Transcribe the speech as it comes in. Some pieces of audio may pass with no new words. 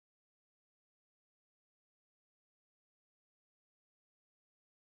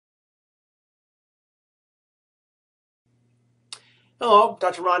Hello,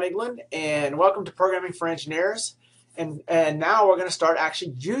 Dr. Ron England, and welcome to Programming for Engineers. And now we're going to start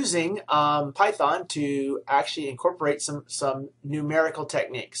actually using Python to actually incorporate some numerical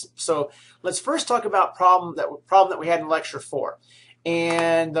techniques. So let's first talk about problem that we had in lecture 4.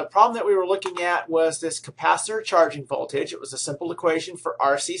 And the problem that we were looking at was this capacitor charging voltage. It was a simple equation for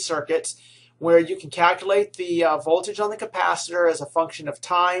RC circuits where you can calculate the voltage on the capacitor as a function of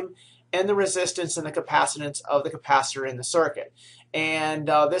time and the resistance and the capacitance of the capacitor in the circuit. And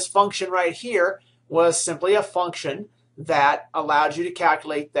this function right here was simply a function that allowed you to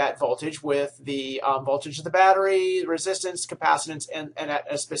calculate that voltage with the voltage of the battery, resistance, capacitance, and at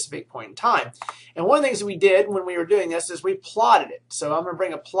a specific point in time. And one of the things that we did when we were doing this is we plotted it. So I'm going to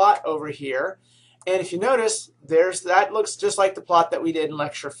bring a plot over here. And if you notice, that looks just like the plot that we did in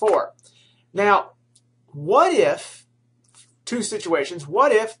lecture 4. Now, what if, two situations,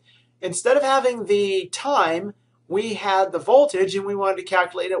 what if instead of having the time, we had the voltage and we wanted to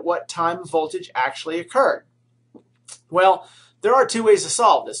calculate at what time voltage actually occurred? Well, there are two ways to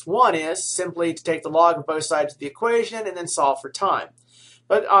solve this. One is simply to take the log of both sides of the equation and then solve for time.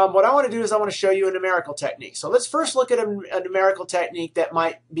 But what I want to do is I want to show you a numerical technique. So let's first look at a numerical technique that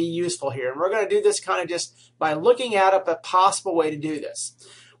might be useful here. And we're going to do this kind of just by looking at a possible way to do this.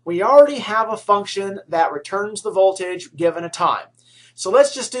 We already have a function that returns the voltage given a time. So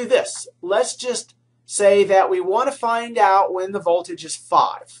let's just do this. Let's just say that we want to find out when the voltage is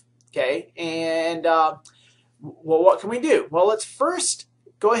 5. Okay, and well, what can we do? Well, let's first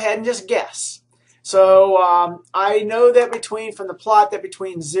go ahead and just guess. So I know that from the plot that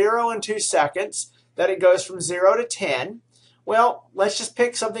between 0 and 2 seconds that it goes from 0 to 10. Well, let's just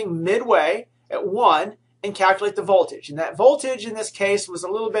pick something midway at 1 and calculate the voltage. And that voltage in this case was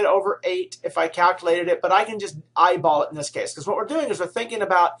a little bit over 8 if I calculated it, but I can just eyeball it in this case because what we're doing is we're thinking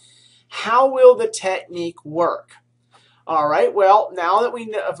about how will the technique work. All right, well, now that we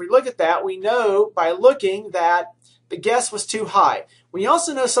know, if we look at that, we know by looking that the guess was too high. We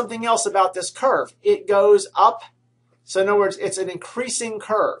also know something else about this curve. It goes up, so in other words, it's an increasing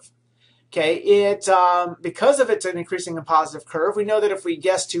curve. Okay, because of it's an increasing and positive curve, we know that if we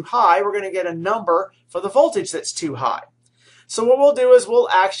guess too high, we're going to get a number for the voltage that's too high. So what we'll do is we'll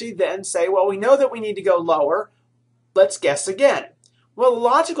actually then say, well, we know that we need to go lower. Let's guess again. Well, the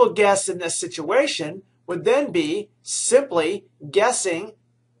logical guess in this situation would then be simply guessing,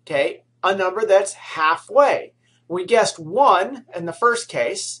 okay, a number that's halfway. We guessed 1 in the first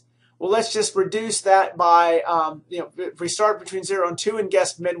case. Well, let's just reduce that by, if we start between 0 and 2 and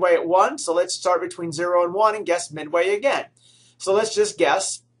guess midway at 1, so let's start between 0 and 1 and guess midway again. So let's just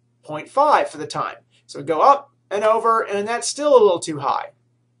guess 0.5 for the time. So we go up and over, and that's still a little too high.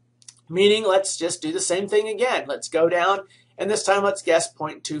 Meaning, let's just do the same thing again. Let's go down, and this time let's guess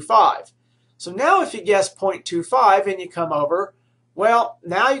 0.25. So now if you guess 0.25 and you come over, well,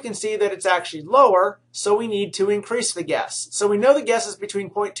 now you can see that it's actually lower, so we need to increase the guess. So we know the guess is between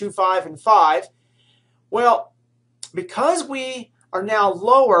 0.25 and 5. Well, because we are now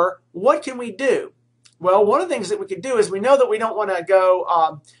lower, what can we do? Well, one of the things that we could do is we know that we don't want to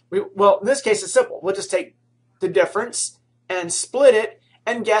go, well, in this case it's simple. We'll just take the difference and split it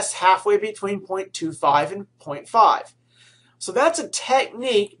and guess halfway between 0.25 and 0.5. So that's a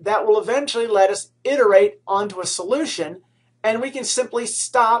technique that will eventually let us iterate onto a solution, and we can simply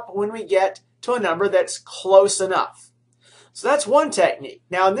stop when we get to a number that's close enough. So that's one technique.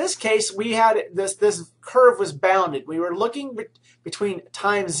 Now in this case, we had this curve was bounded. We were looking between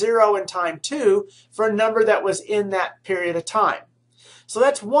time 0 and time 2 for a number that was in that period of time. So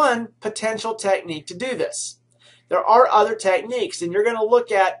that's one potential technique to do this. There are other techniques, and you're going to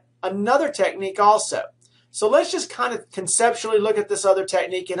look at another technique also. So let's just kind of conceptually look at this other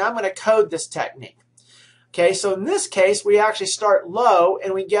technique, and I'm going to code this technique. Okay, so in this case, we actually start low,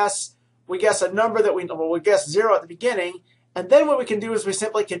 and we guess a number that we guess 0 at the beginning, and then what we can do is we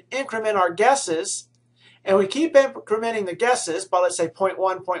simply can increment our guesses, and we keep incrementing the guesses by, let's say, 0.1,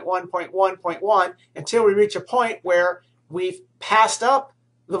 0.1, 0.1, 0.1, until we reach a point where we've passed up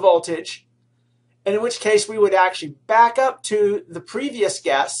the voltage, and in which case we would actually back up to the previous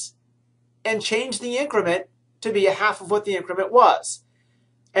guess and change the increment to be a half of what the increment was.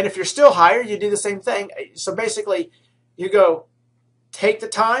 And if you're still higher, you do the same thing. So basically, you go take the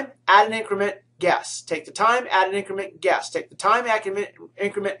time, add an increment, guess. Take the time, add an increment, guess. Take the time,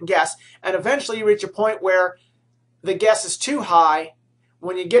 increment, and guess. And eventually you reach a point where the guess is too high.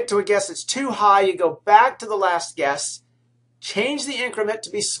 When you get to a guess that's too high, you go back to the last guess, change the increment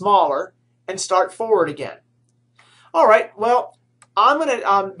to be smaller, and start forward again. All right, well, I'm going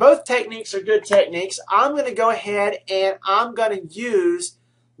to, both techniques are good techniques. I'm going to go ahead and I'm going to use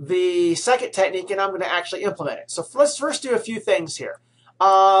the second technique, and I'm going to actually implement it. So let's first do a few things here.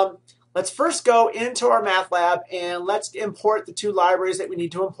 Let's first go into our math lab and let's import the two libraries that we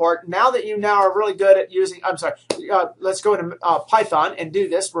need to import. Now that you now are really good at using, let's go into Python and do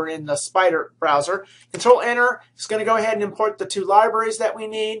this. We're in the Spider browser. Control Enter. It's going to go ahead and import the two libraries that we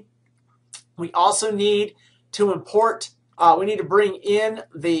need. We also need to import, we need to bring in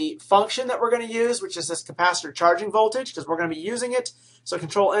the function that we're going to use, which is this capacitor charging voltage, because we're going to be using it. So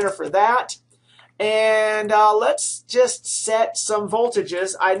Control Enter for that. And let's just set some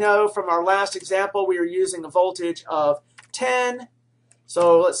voltages. I know from our last example we were using a voltage of 10.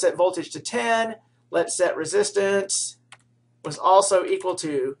 So let's set voltage to 10. Let's set resistance was also equal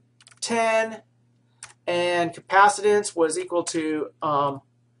to 10. And capacitance was equal to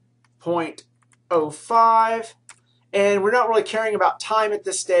 0.05. And we're not really caring about time at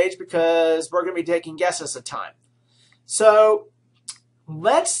this stage because we're going to be taking guesses at time. So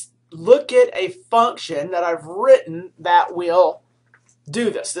let's look at a function that I've written that will do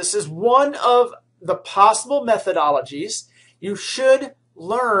this. This is one of the possible methodologies. You should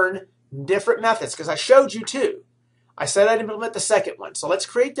learn different methods because I showed you two. I said I'd implement the second one. So let's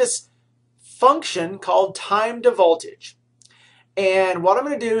create this function called time to voltage. And what I'm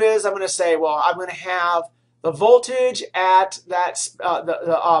going to do is I'm going to say, well, I'm going to have the voltage at that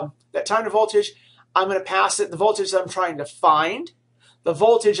that time to voltage. I'm going to pass it the voltage that I'm trying to find, the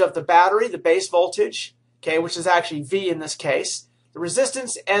voltage of the battery, the base voltage, okay, which is actually V in this case, the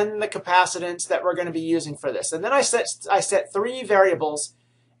resistance, and the capacitance that we're going to be using for this. And then I set three variables: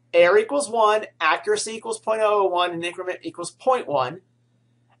 error equals 1, accuracy equals 0.001, and increment equals 0.1.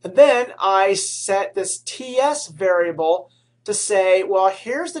 And then I set this TS variable to say, well,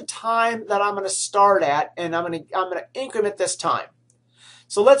 here's the time that I'm going to start at, and I'm going to increment this time.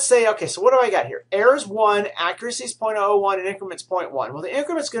 So let's say, okay, so what do I got here? Error is 1, accuracy is 0.01, and increment's 0.1. Well, the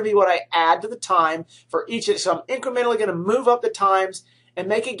increment's going to be what I add to the time for each of it. So I'm incrementally going to move up the times and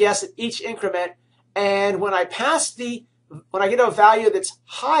make a guess at each increment. And when I when I get to a value that's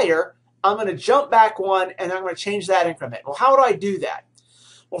higher, I'm going to jump back one and I'm going to change that increment. Well, how do I do that?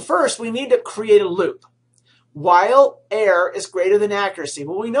 Well, first we need to create a loop. While error is greater than accuracy.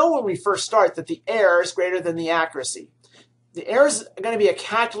 Well, we know when we first start that the error is greater than the accuracy. The error is going to be a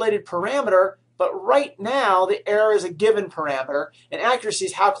calculated parameter, but right now the error is a given parameter, and accuracy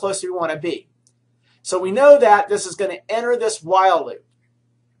is how close we want to be. So we know that this is going to enter this while loop.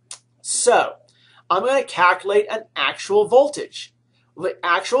 So I'm going to calculate an actual voltage. The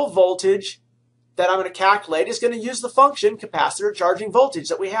actual voltage that I'm going to calculate is going to use the function capacitor charging voltage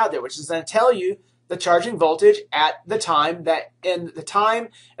that we have there, which is going to tell you the charging voltage at the time and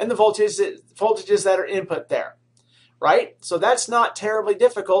the voltages that are input there. Right? So that's not terribly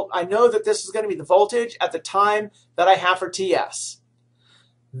difficult. I know that this is going to be the voltage at the time that I have for TS.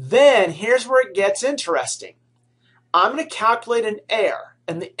 Then here's where it gets interesting. I'm going to calculate an error,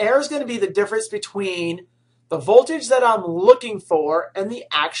 and the error is going to be the difference between the voltage that I'm looking for and the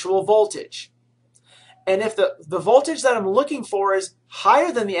actual voltage. And if the voltage that I'm looking for is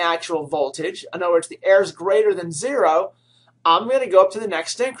higher than the actual voltage, in other words, the error is greater than 0, I'm going to go up to the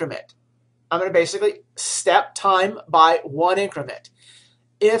next increment. I'm going to basically step time by one increment.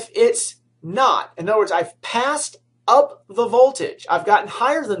 If it's not, in other words, I've passed up the voltage, I've gotten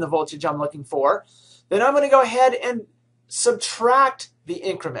higher than the voltage I'm looking for, then I'm going to go ahead and subtract the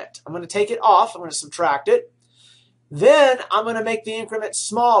increment. I'm going to take it off, I'm going to subtract it. Then I'm going to make the increment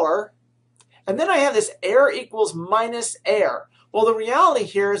smaller. And then I have this error equals minus error. Well, the reality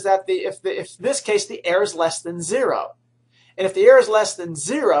here is that if in this case the error is less than 0. And if the error is less than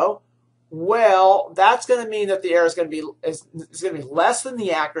 0, well, that's going to mean that the error is going to be less than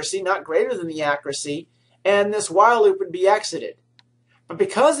the accuracy, not greater than the accuracy, and this while loop would be exited. But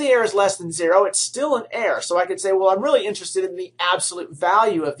because the error is less than 0, it's still an error. So I could say, well, I'm really interested in the absolute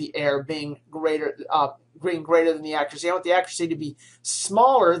value of the error being greater than the accuracy. I want the accuracy to be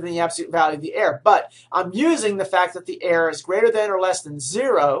smaller than the absolute value of the error. But I'm using the fact that the error is greater than or less than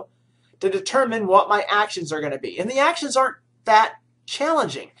 0 to determine what my actions are going to be. And the actions aren't that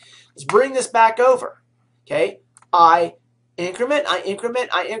challenging. Let's bring this back over. Okay, I increment, I increment,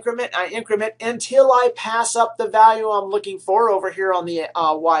 I increment, I increment until I pass up the value I'm looking for over here on the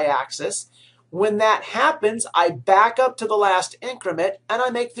y-axis. When that happens, I back up to the last increment and I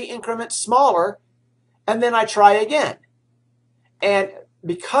make the increment smaller, and then I try again. And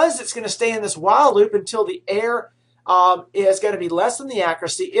because it's going to stay in this while loop until the error is going to be less than the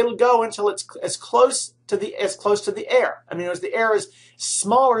accuracy, it'll go until it's as close to the error. I mean, as the error is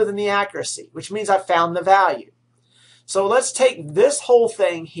smaller than the accuracy, which means I found the value. So let's take this whole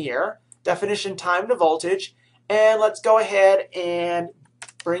thing here, definition time to voltage, and let's go ahead and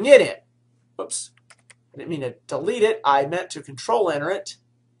bring it in. Oops, I didn't mean to delete it. I meant to control enter it.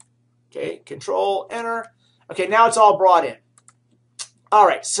 Okay, control enter. Okay, now it's all brought in. All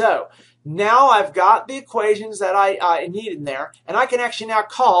right, so now I've got the equations that I need in there, and I can actually now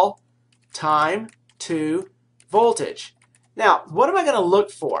call time to voltage. Now, what am I going to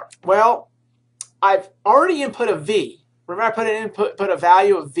look for? Well, I've already input a V. Remember, I put a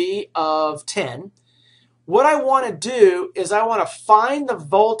value of V of 10. What I want to do is I want to find the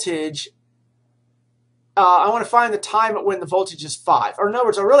voltage. I want to find the time when the voltage is 5. Or in other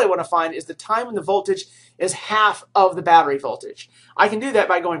words, I really want to find is the time when the voltage is half of the battery voltage. I can do that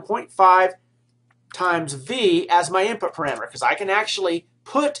by going 0.5 times V as my input parameter, because I can actually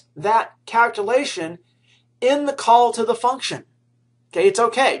put that calculation in the call to the function. Okay, it's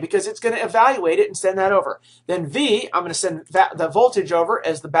okay because it's going to evaluate it and send that over. Then V, I'm going to send the voltage over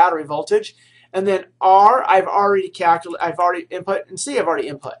as the battery voltage, and then R, I've already input, and C, I've already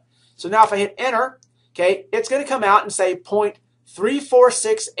input. So now if I hit enter, okay, it's going to come out and say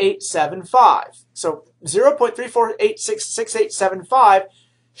 0.346875. So 0.346875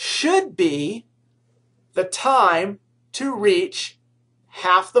 should be the time to reach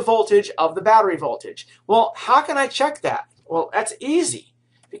half the voltage of the battery voltage. Well, how can I check that? Well, that's easy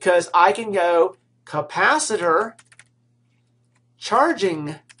because I can go capacitor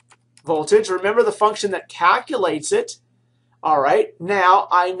charging voltage. Remember the function that calculates it. All right, now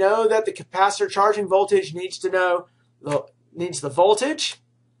I know that the capacitor charging voltage needs the voltage,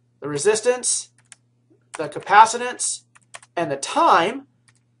 the resistance, the capacitance, and the time.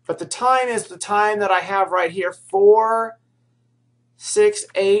 But the time is the time that I have right here,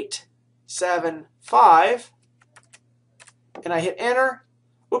 46875. And I hit enter.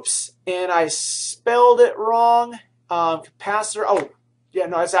 Oops, and I spelled it wrong. Capacitor. Oh, yeah,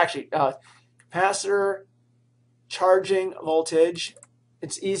 no, it's actually capacitor charging voltage.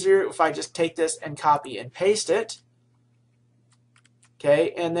 It's easier if I just take this and copy and paste it.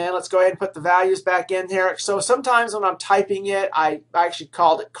 Okay, and then let's go ahead and put the values back in here. So sometimes when I'm typing it, I actually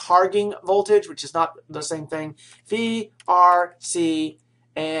called it carging voltage, which is not the same thing. V, R, C,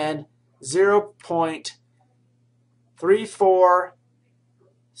 and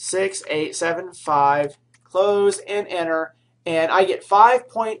 0.346875. Close and enter, and I get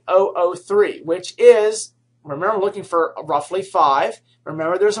 5.003, which is, remember, I'm looking for roughly 5.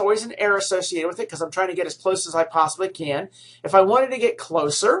 Remember, there's always an error associated with it because I'm trying to get as close as I possibly can. If I wanted to get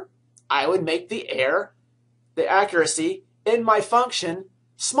closer, I would make the error, the accuracy in my function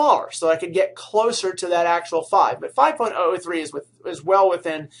smaller so I could get closer to that actual 5. But 5.003 is well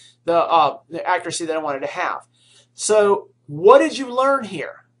within the accuracy that I wanted to have. So what did you learn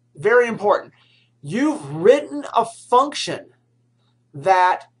here? Very important. You've written a function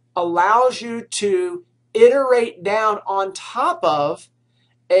that allows you to iterate down on top of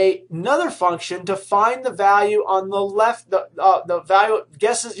another function to find the value on the left. The value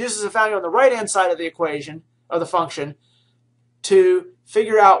uses a value on the right hand side of the equation of the function to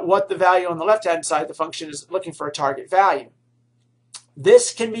figure out what the value on the left hand side of the function is looking for a target value.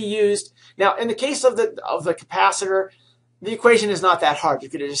 This can be used now in the case of the capacitor. The equation is not that hard. You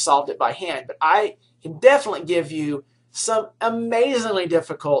could have just solved it by hand, but I can definitely give you some amazingly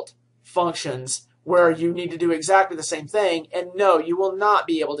difficult functions where you need to do exactly the same thing, and no, you will not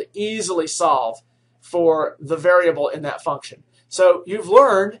be able to easily solve for the variable in that function. So you've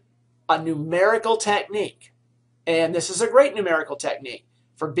learned a numerical technique, and this is a great numerical technique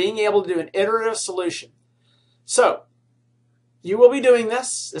for being able to do an iterative solution. So you will be doing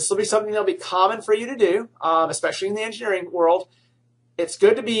this. This will be something that will be common for you to do, especially in the engineering world. It's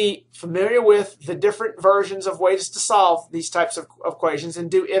good to be familiar with the different versions of ways to solve these types of equations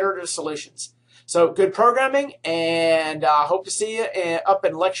and do iterative solutions. So good programming, and hope to see you up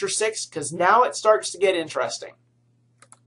in Lecture 6 because now it starts to get interesting.